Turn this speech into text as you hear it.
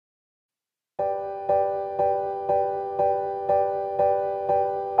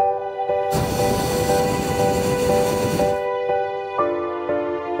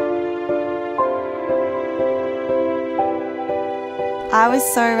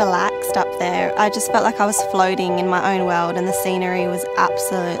was so relaxed up there. I just felt like I was floating in my own world, and the scenery was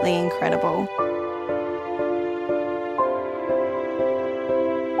absolutely incredible.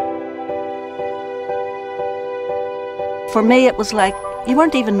 For me, it was like you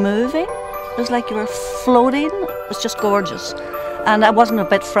weren't even moving. It was like you were floating. It was just gorgeous. And I wasn't a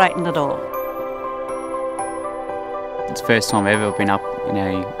bit frightened at all. It's the first time I've ever been up in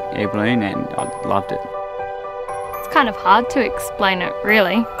a air balloon, and I loved it. It's kind of hard to explain it,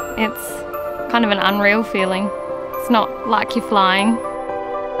 really. It's kind of an unreal feeling. It's not like you're flying.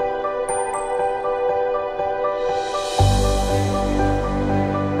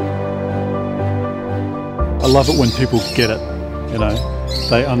 I love it when people get it, you know.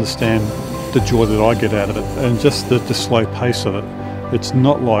 They understand the joy that I get out of it, and just the slow pace of it. It's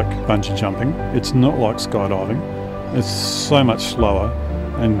not like bungee jumping, it's not like skydiving. It's so much slower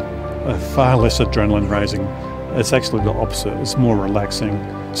and far less adrenaline raising. It's actually the opposite. It's more relaxing,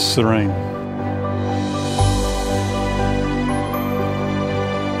 serene.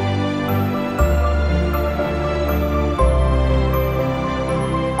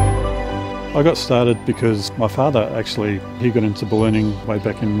 I got started because my father he got into ballooning way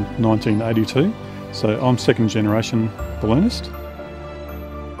back in 1982. So I'm second generation balloonist.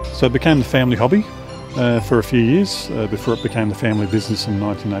 So it became the family hobby for a few years before it became the family business in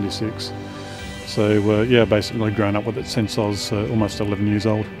 1986. So yeah, basically grown up with it since I was almost 11 years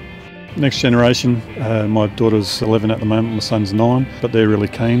old. Next generation, my daughter's 11 at the moment, my son's 9, but they're really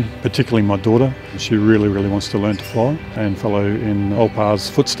keen, particularly my daughter. She really wants to learn to fly and follow in old Pa's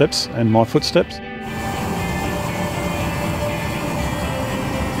footsteps and my footsteps.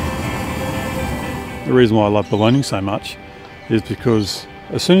 The reason why I love ballooning so much is because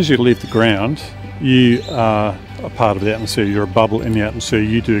as soon as you leave the ground, you are a part of the atmosphere. You're a bubble in the atmosphere.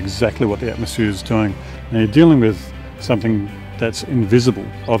 You do exactly what the atmosphere is doing. Now you're dealing with something that's invisible.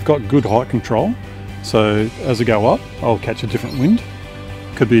 I've got good height control, so as I go up, I'll catch a different wind.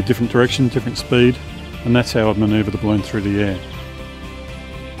 Could be a different direction, different speed, and that's how I manoeuvre the balloon through the air.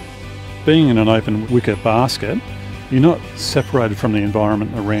 Being in an open wicker basket, you're not separated from the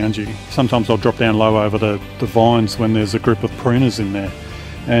environment around you. Sometimes I'll drop down low over the vines when there's a group of pruners in there,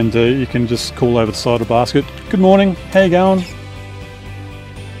 and you can just call over the side of the basket, "Good morning, how you going?"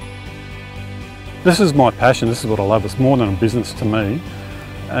 This is my passion, this is what I love. It's more than a business to me,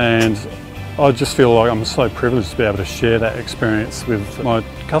 and I just feel like I'm so privileged to be able to share that experience with my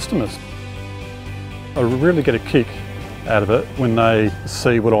customers. I really get a kick out of it when they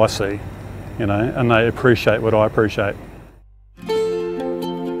see what I see, you know, and they appreciate what I appreciate.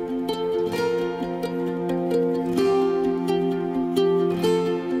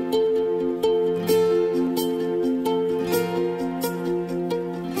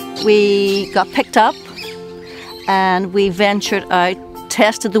 We got picked up and we ventured out,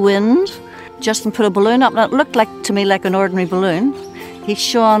 tested the wind. Justin put a balloon up and it looked to me like an ordinary balloon. He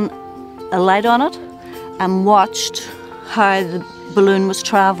shone a light on it and watched how the balloon was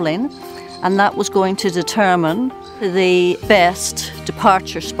travelling, and that was going to determine the best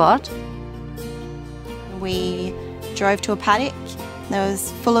departure spot. We drove to a paddock. There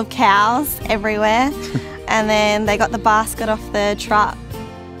was full of cows everywhere, and then they got the basket off the truck.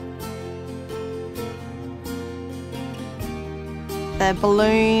 The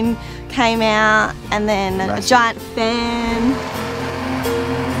balloon came out, and then a giant fan.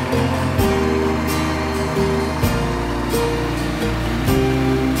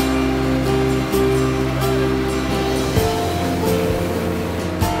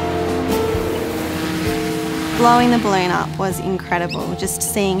 Blowing the balloon up was incredible, just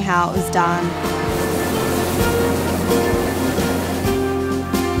seeing how it was done.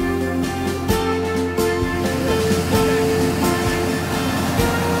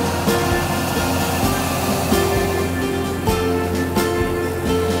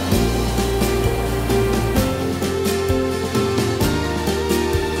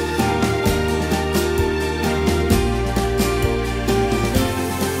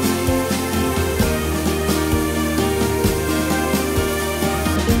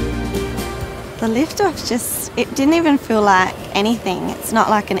 The lift-off it didn't even feel like anything. It's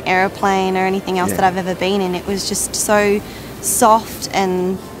not like an aeroplane or anything else that I've ever been in. It was just so soft,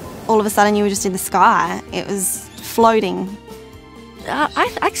 and all of a sudden you were just in the sky. It was floating.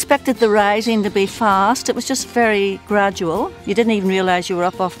 I expected the rising to be fast. It was just very gradual. You didn't even realise you were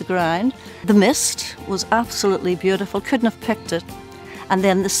up off the ground. The mist was absolutely beautiful. Couldn't have picked it. And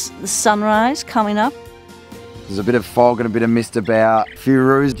then the sunrise coming up. There's a bit of fog and a bit of mist about, a few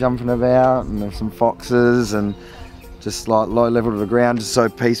roos jumping about, and there's some foxes, and just like low level to the ground, just so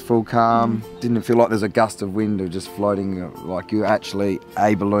peaceful, calm. Didn't feel like there's a gust of wind or just floating like you're actually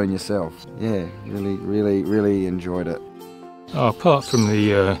a balloon yourself. Yeah, really enjoyed it. Oh, apart from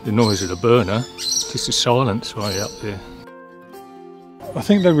the noise of the burner, just the silence way up there. I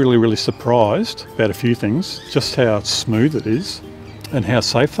think they're really surprised about a few things, just how smooth it is and how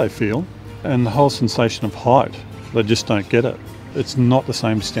safe they feel, and the whole sensation of height. They just don't get it. It's not the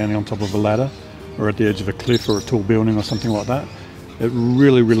same as standing on top of a ladder or at the edge of a cliff or a tall building or something like that. It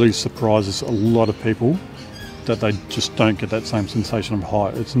really surprises a lot of people that they just don't get that same sensation of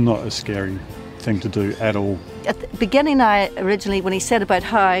height. It's not a scary thing to do at all. At the beginning, originally, when he said about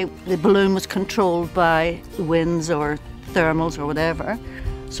how the balloon was controlled by winds or thermals or whatever,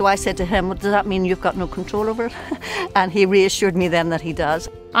 so I said to him, well, does that mean you've got no control over it? And he reassured me then that he does.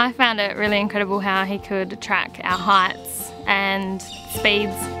 I found it really incredible how he could track our heights and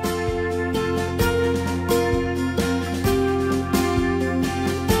speeds.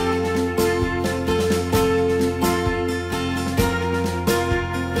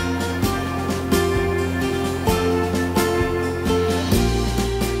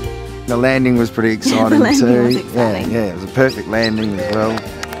 The landing was pretty exciting the landing too. was exciting. Yeah, it was a perfect landing as well.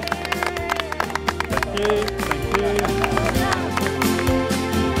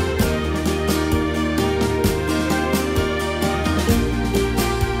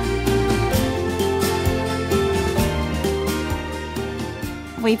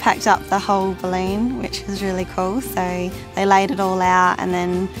 We packed up the whole balloon, which was really cool. So they laid it all out, and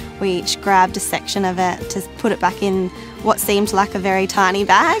then we each grabbed a section of it to put it back in what seemed like a very tiny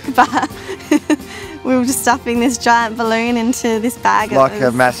bag, but we were just stuffing this giant balloon into this bag. Like a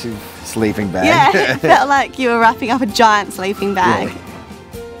massive sleeping bag. Yeah, it felt like you were wrapping up a giant sleeping bag. Yeah.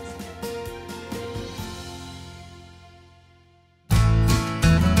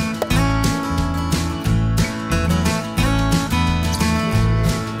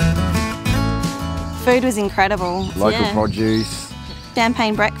 Food was incredible. Local produce.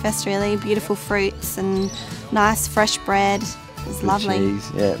 Champagne breakfast, really. Beautiful fruits and nice fresh bread. It was lovely.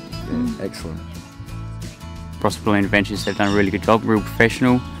 Cheese. Yeah, excellent. Barossa Balloon Adventures, they've done a really good job, real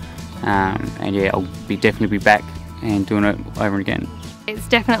professional. And yeah, I'll definitely be back and doing it over again. It's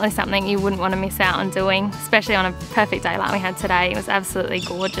definitely something you wouldn't want to miss out on doing, especially on a perfect day like we had today. It was absolutely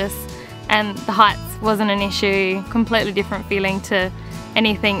gorgeous. And the heights wasn't an issue, completely different feeling to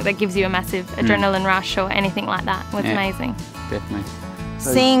anything that gives you a massive adrenaline rush or anything like that. It was amazing. Definitely.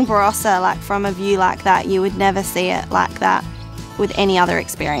 Seeing Barossa like from a view like that, you would never see it like that with any other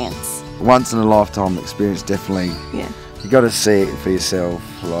experience. Once in a lifetime experience, definitely. Yeah. You got to see it for yourself.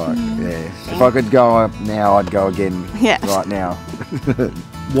 Like, yeah. If I could go up now, I'd go again. Yeah. Right now.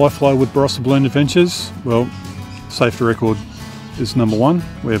 Why fly with Barossa Balloon Adventures? Well, safety record is number one.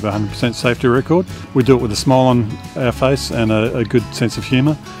 We have a 100% safety record. We do it with a smile on our face and a good sense of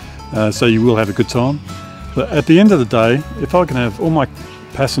humour, so you will have a good time. But at the end of the day, if I can have all my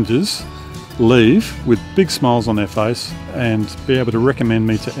passengers leave with big smiles on their face and be able to recommend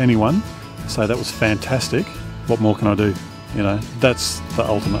me to anyone, say that was fantastic, what more can I do? You know, that's the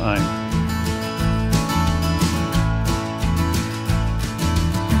ultimate aim.